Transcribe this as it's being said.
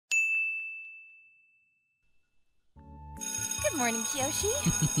Good morning,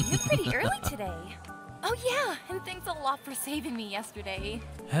 Kiyoshi. You're pretty early today. Oh yeah, and thanks a lot for saving me yesterday.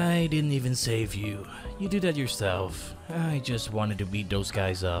 I didn't even save you. You did that yourself. I just wanted to beat those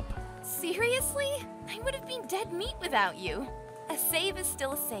guys up. Seriously? I would have been dead meat without you. A save is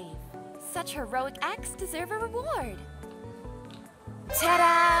still a save. Such heroic acts deserve a reward.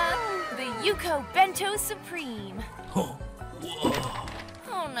 Ta-da! The Yuko Bento Supreme. Oh, whoa.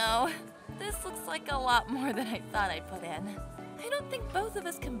 Oh no, this looks like a lot more than I thought I'd put in. I don't think both of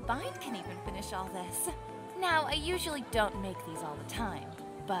us combined can even finish all this. Now, I usually don't make these all the time,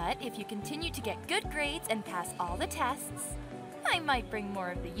 but if you continue to get good grades and pass all the tests, I might bring more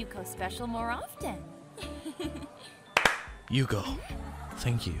of the Yuko special more often. Yuko,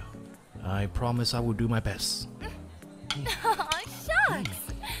 thank you. I promise I will do my best. Aw, shucks!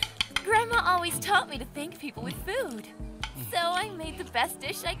 Grandma always taught me to thank people with food. So I made the best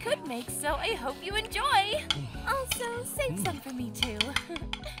dish I could make, so I hope you enjoy. Also, save some for